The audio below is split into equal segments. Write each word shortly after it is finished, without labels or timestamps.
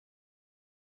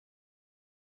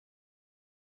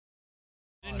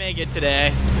Didn't make it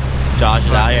today. Josh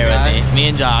is out here with me. Me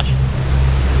and Josh.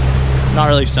 Not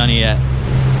really sunny yet.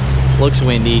 Looks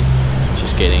windy.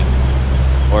 Just kidding.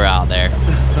 We're out there.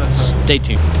 Stay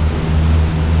tuned.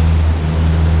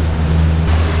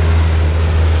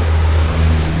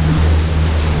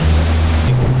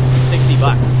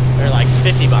 $60 or like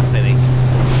 $50, I think.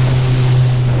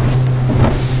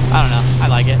 I don't know. I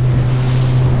like it.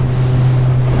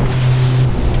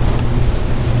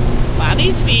 Wow,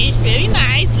 these fish, very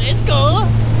nice. Let's go.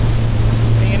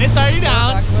 And it's already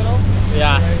down.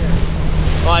 Yeah.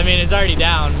 Well, I mean, it's already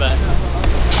down, but.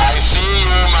 I see you,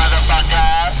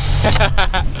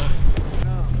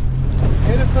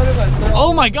 motherfucker.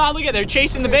 Oh my God! Look at, they're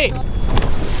chasing the bait.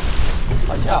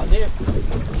 Watch out, dude.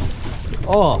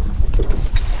 Oh.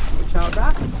 Watch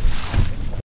out,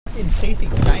 fucking chasing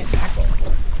giant mackerel.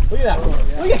 Look at that.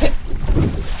 Look at it.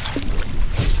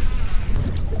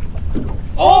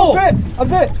 Oh! I'm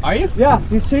bit! Are you? Yeah,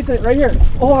 he's chasing it right here.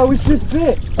 Oh, I was just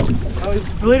bit. I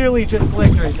was literally just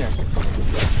licked right there.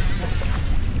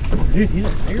 Dude, he's a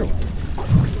bigger one.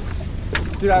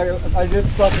 Dude, I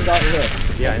just fucking got your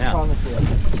hook. Yeah, I know. Promise you.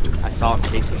 I saw him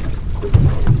chasing it.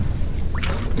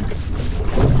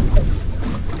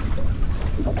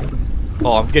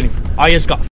 Oh, I just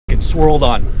got fucking swirled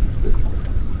on.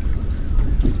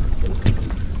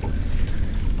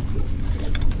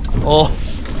 Oh.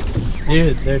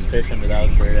 Dude, there's fish under that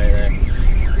bird right there.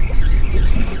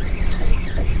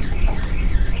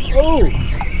 Oh!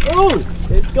 Oh!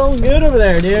 It's going good over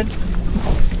there, dude.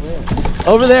 Where?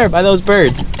 Over there, by those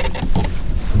birds.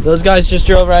 Those guys just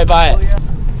drove right by it. Oh, yeah.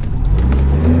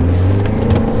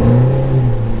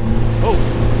 Oh!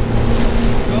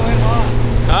 Going hot.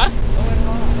 Huh? Going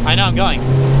hot. I know, I'm going.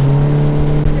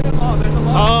 Oh, there's a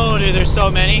lot. Oh, dude, there's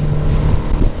so many.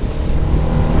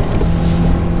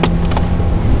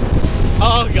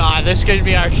 Oh God, this could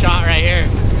be our shot right here.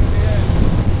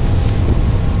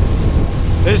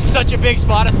 This is such a big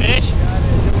spot of fish.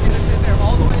 Yeah, we're gonna sit there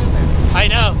all the way in there. I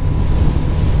know.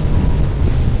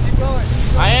 Keep going.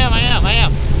 I am.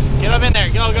 Get up in there.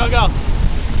 Go, go, go.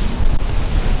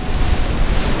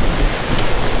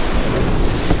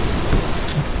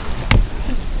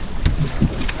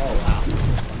 Oh wow.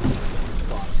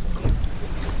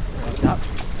 Stop.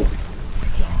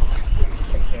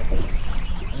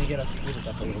 Let me get up, scoot it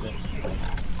up a little bit.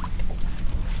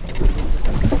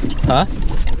 Huh?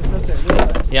 It's up there.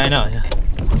 Yeah, I know. Yeah.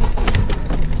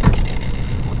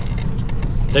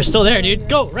 They're still there, dude.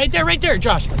 Go right there,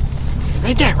 Josh.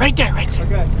 Right there.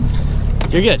 Okay.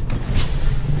 You're good.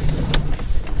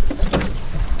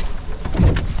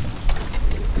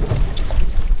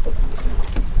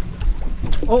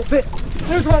 Oh, bit.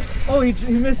 There's one. Oh, he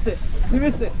missed it. He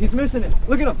missed it. He's missing it.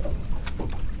 Look at him.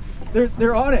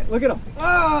 They're on it. Look at him.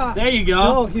 Ah! There you go.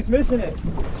 No, he's missing it.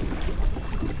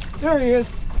 There he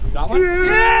is. Got one?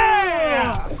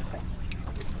 Yeah!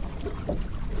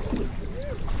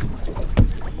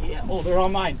 Yeah. Oh, they're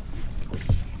on mine.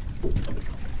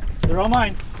 They're on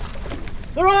mine.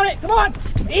 They're on it. Come on.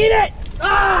 Eat it.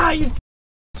 Ah, you.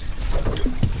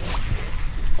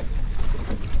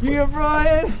 Yeah,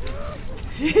 Brian.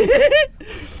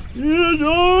 Yeah,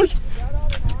 Josh.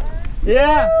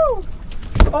 Yeah. Woo!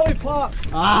 Oh, he popped.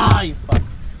 Ah, you fuck.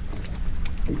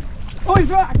 Oh, he's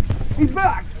back. He's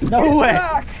back. No He's way.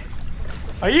 Back.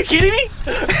 Are you kidding me?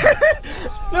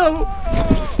 No.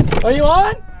 Are you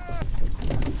on?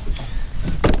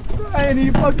 And he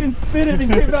fucking spit it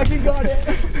and came back and got it.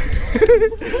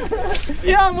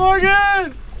 Yeah,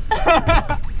 Morgan.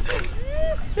 Yeah!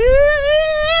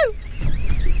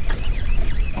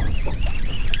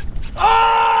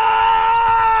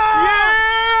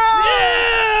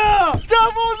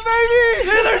 Doubles, baby!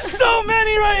 Dude, there's so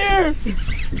many right here!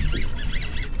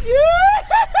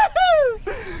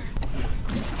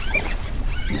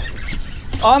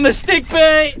 On the stick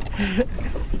bait!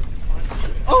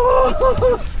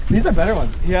 Oh! These are better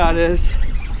ones. Yeah, it is.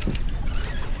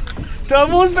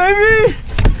 Doubles, baby!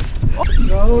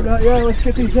 No, not yet. Let's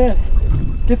get these in.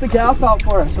 Get the gaff out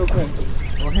for us real quick.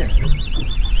 Oh, here.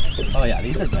 Oh, yeah,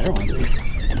 these are better ones.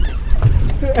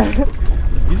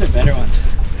 These are better ones.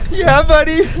 Yeah,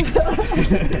 buddy.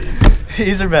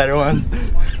 These are better ones.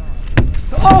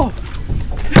 Oh!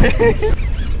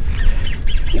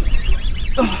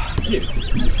 Dude,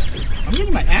 I'm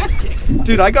getting my ass kicked.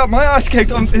 Dude, I got my ass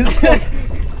kicked on his foot.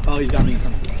 Oh, he's got me in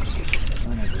something.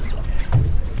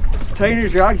 Tighten your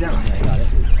drag down. Yeah, I got it.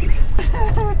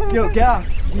 Yo, gaff.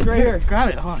 He's right here. Grab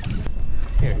it, hold on.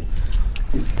 Here.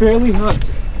 Barely hooked.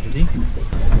 Is he?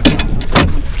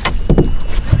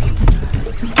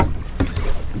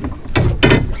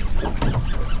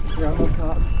 You're on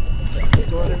top.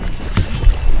 Go underneath.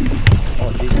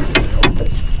 Oh, geez.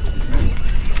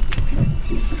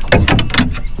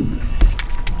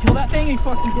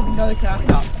 fucking get another cast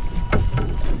out.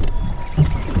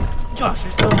 Josh,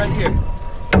 you're still right here.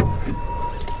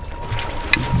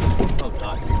 Oh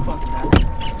god, you're fucking out.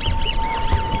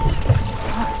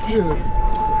 God, dude.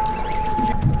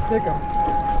 Stick him.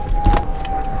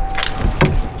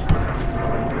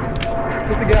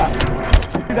 Get the gas.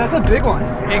 Dude, that's a big one.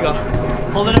 Here you go.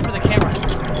 Hold it up for the camera.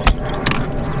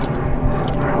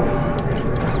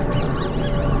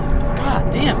 God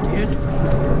damn, dude.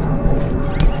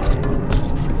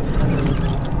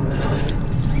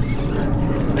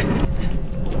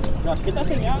 Josh, get that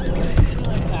thing out.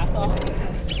 Pass off.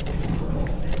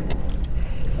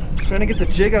 Trying to get the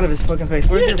jig out of his fucking face.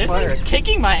 Where's Dude, your this pliers? thing's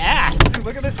kicking my ass. Dude,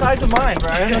 look at the size of mine,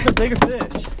 Brian. That's a bigger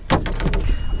fish.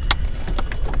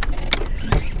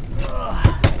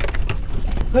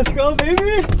 Let's go,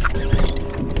 baby.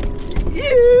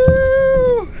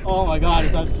 You. Oh my god,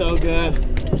 it sounds so good.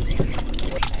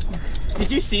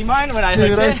 Did you see mine when I hooked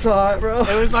Dude, it? I saw it, bro.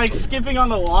 It was like skipping on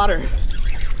the water.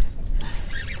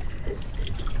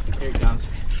 Here it comes.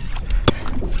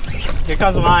 Here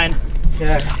comes mine.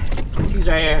 Yeah. He's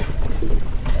right here.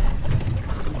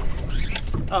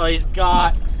 Oh, he's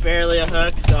got barely a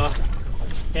hook, so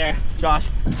here, Josh.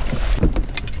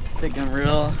 Take him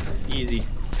real easy.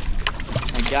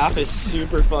 My gaff is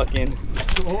super fucking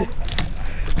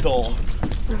dull.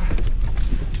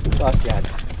 Josh, Dad.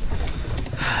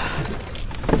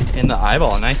 In the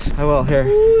eyeball, nice. I will, here.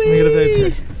 Let me get a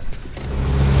picture.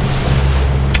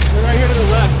 They're right here to the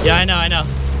left. Yeah, I know.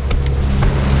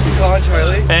 Keep on,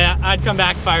 Charlie. Hey, I'd come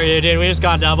back if I were you, dude. We just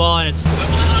got double and it's...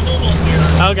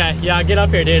 Okay, yeah, get up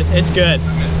here, dude. It's good.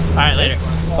 All right, later.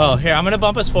 Oh, here, I'm gonna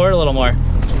bump us forward a little more. Dude,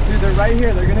 they're right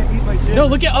here. They're gonna eat my jig. No,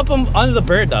 look at up under the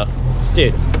bird, though.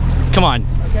 Dude, come on.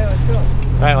 Okay, let's go.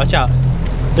 All right, watch out.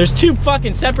 There's two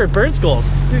fucking separate bird skulls.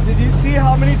 Dude, did you see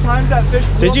how many times that fish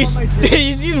blew Did you up on my jig? did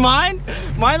you see mine?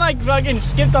 Mine like fucking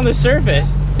skipped on the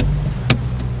surface.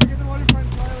 Look at the one in front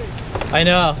of Charlie. I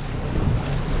know.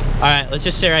 All right, let's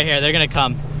just sit right here. They're gonna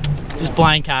come. Just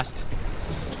blind cast.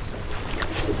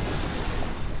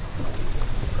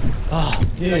 Oh,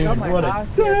 dude, I got my what a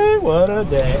ass day! What a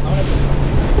day!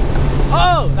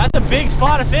 Oh, that's a big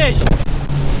spot of fish.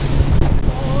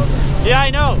 Yeah, I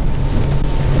know.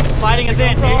 Sliding us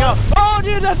in. Here you go. Oh,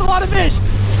 dude, that's a lot of fish.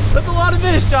 That's a lot of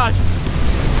fish, Josh.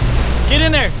 Get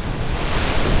in there.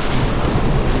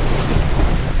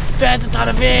 That's a ton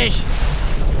of fish.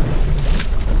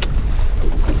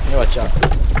 Here, watch out.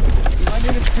 I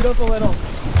need to scoot up a little.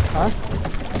 Huh?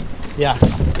 Yeah.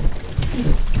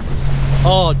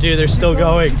 Oh, dude, they're still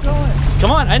going. Keep going. Come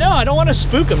on, I know. I don't want to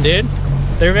spook them, dude.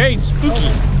 They're very spooky.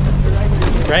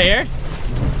 Oh, Right here?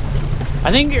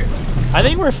 I think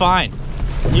we're fine.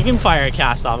 You can fire a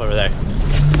cast off over there.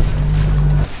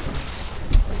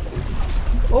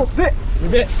 oh, bit. You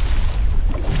bit.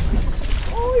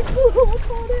 Oh, he blew up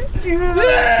on it.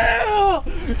 Yeah!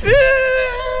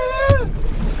 Yeah!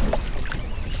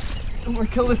 I'm gonna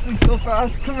kill this thing so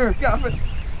fast. Come here, gaff it.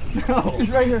 No. He's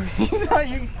right here.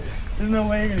 There's no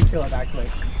way you're gonna kill it that quick.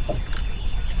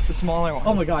 It's a smaller one.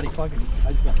 Oh my god, he fucking.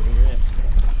 I just got to hear it.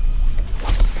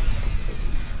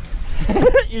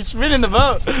 You're spinning the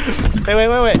boat.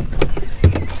 Wait.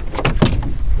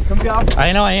 Come gaff it.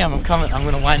 I know I am. I'm coming. I'm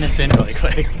gonna wind this in really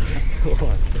quick.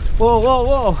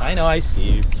 Whoa. I know I see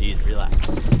you. Jeez, relax.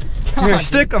 Come Here, on,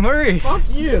 stick him, hurry. fuck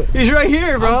you. He's right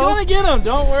here, bro. I'm gonna get him.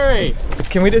 Don't worry.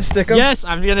 Can we just stick him? Yes,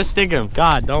 I'm gonna stick him.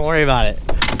 God, don't worry about it.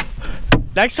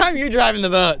 Next time you're driving the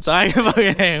boat, so I can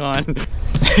fucking hang on.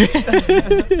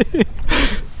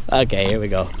 Okay, here we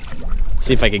go. Let's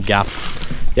see if I can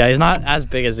gaff. Yeah, he's not as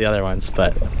big as the other ones,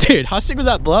 but dude, how sick was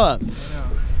that blow up?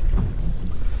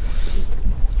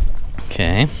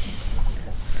 Okay.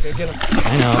 Okay, get him.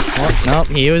 I know. Oh, no,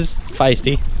 he was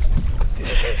feisty.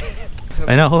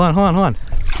 I know. Hold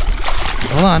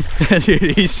on. Dude,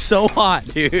 he's so hot,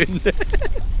 dude.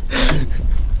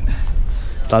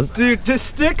 Dude, just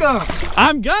stick him.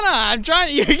 I'm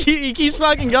trying. He keeps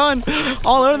fucking going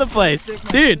all over the place.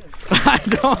 Dude, I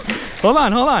don't. Hold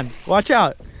on. Watch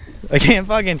out. I can't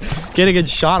fucking get a good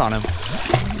shot on him.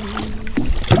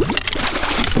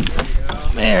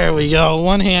 There we go.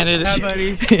 One-handed. Yeah,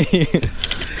 buddy.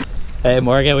 Hey,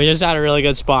 Morgan, we just had a really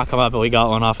good spot come up and we got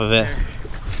one off of it.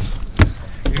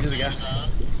 Here's the guy.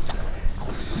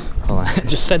 Hold on.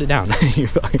 Just set it down. You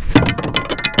fucking.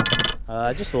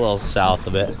 Just a little south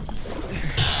a bit.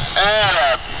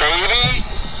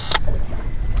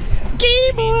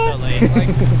 Baby. So late.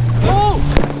 Oh,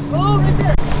 right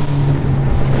there.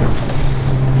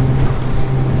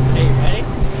 Hey, you ready?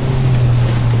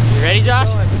 You ready, Josh?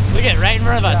 Look at it, right in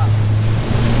front of us.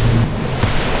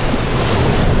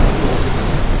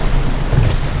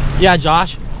 Yeah,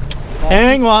 Josh.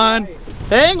 Hang on.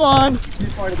 Hang on. Too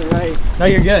far to the right. No,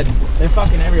 you're good. They're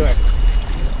fucking everywhere.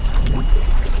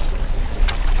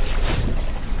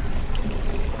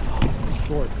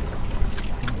 Short.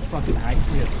 Fucking high.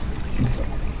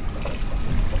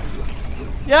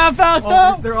 Yeah, Fausto.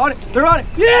 Oh, they're on it. They're on it.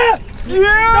 Yeah.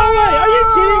 Yeah. No way. Are you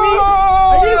kidding me?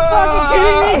 Are you fucking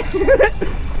kidding me?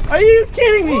 Are you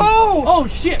kidding me? Oh. Oh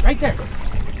shit! Right there.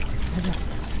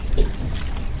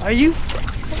 Are you?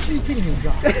 What are you kidding me,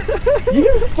 John?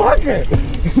 You fucker!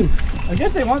 I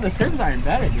guess they want the surface iron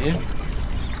better, dude.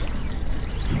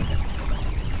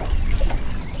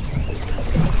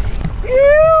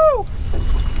 Ew!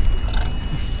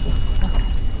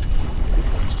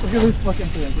 Look at this fucking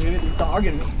thing, dude. It's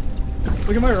dogging me.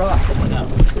 Look at my rock. No.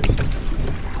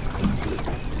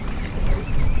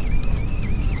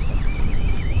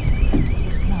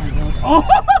 Oh!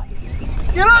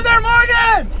 Get on there,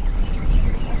 Morgan!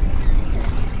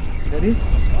 Ready?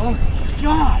 Oh my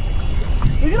god!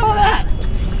 Look at all that!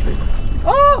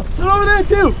 Oh! They're over there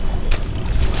too!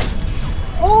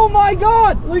 Oh my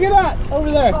god! Look at that!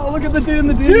 Over there! Oh, look at the dude in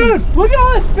the dude. Dude! Look at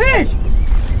all this fish!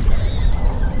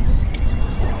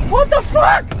 What the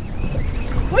fuck?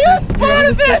 Look at the spawn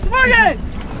of fish, Morgan!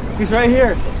 He's right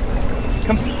here.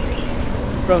 Come.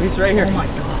 Bro, he's right here. Oh my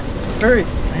god. Hurry.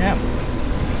 I am.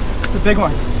 It's a big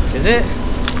one. Is it?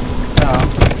 No.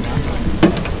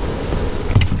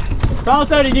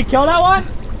 Fausto, did you kill that one?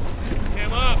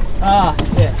 Came up. Ah,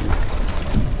 shit.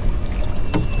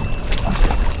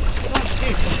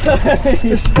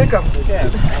 Just stick him. Okay,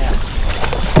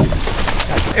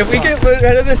 If we get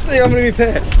rid of this thing, I'm gonna be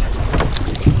pissed.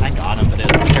 I got him, but it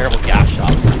was a terrible gas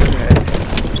shot.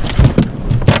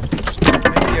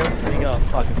 Thank you. There you go.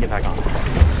 Fucking get back on.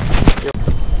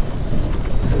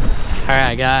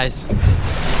 Alright, guys.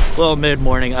 Little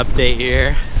mid-morning update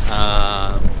here.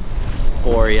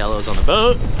 4 yellows on the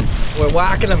boat. We're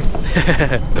whacking them.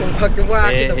 We're fucking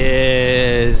whacking It them.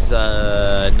 is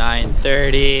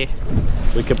 9:30.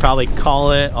 We could probably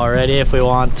call it already if we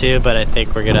want to, but I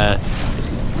think we're gonna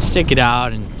stick it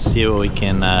out and see what we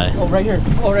can Oh, right here.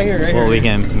 Oh, right here. Right here. what we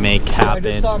can make I just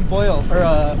happen. saw him boil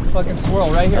or fucking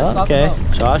swirl right here. Stop Okay, him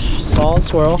out. Josh saw a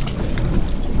swirl.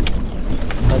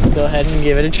 Let's go ahead and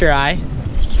give it a try.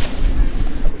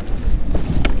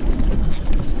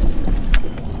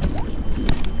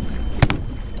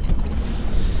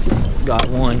 Got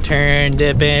one turn,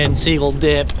 dip in, seagull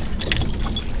dip.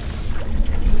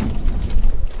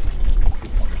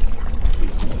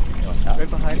 Right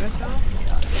behind us now?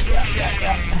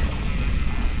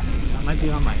 That might be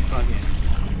on my fucking.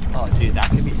 Oh, dude, that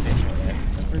could be fish right there.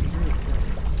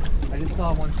 I just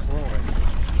saw one swirl right there.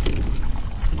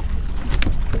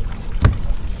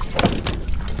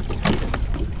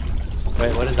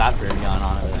 Wait, what is that bird going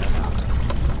on over there now?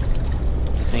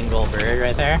 Single bird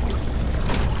right there.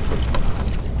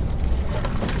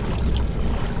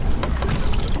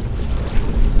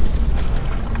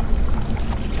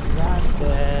 That's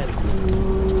it.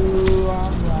 Ooh,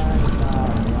 I'm right now.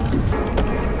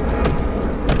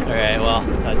 Alright, well,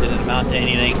 that didn't amount to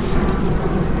anything.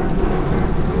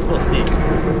 We'll see.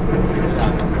 We'll see what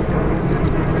happens.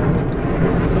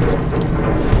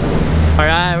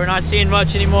 Alright, we're not seeing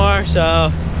much anymore,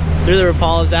 so threw the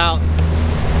Rapalas out.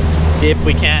 See if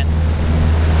we can't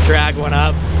drag one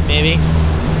up, maybe.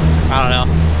 I don't know.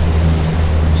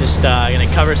 Just gonna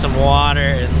cover some water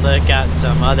and look at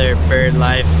some other bird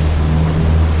life.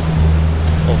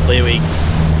 Hopefully we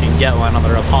can get one on the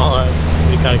Rapala.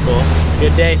 It'd be kind of cool.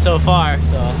 Good day so far,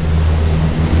 so.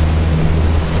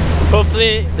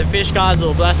 Hopefully the fish gods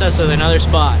will bless us with another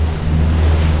spot.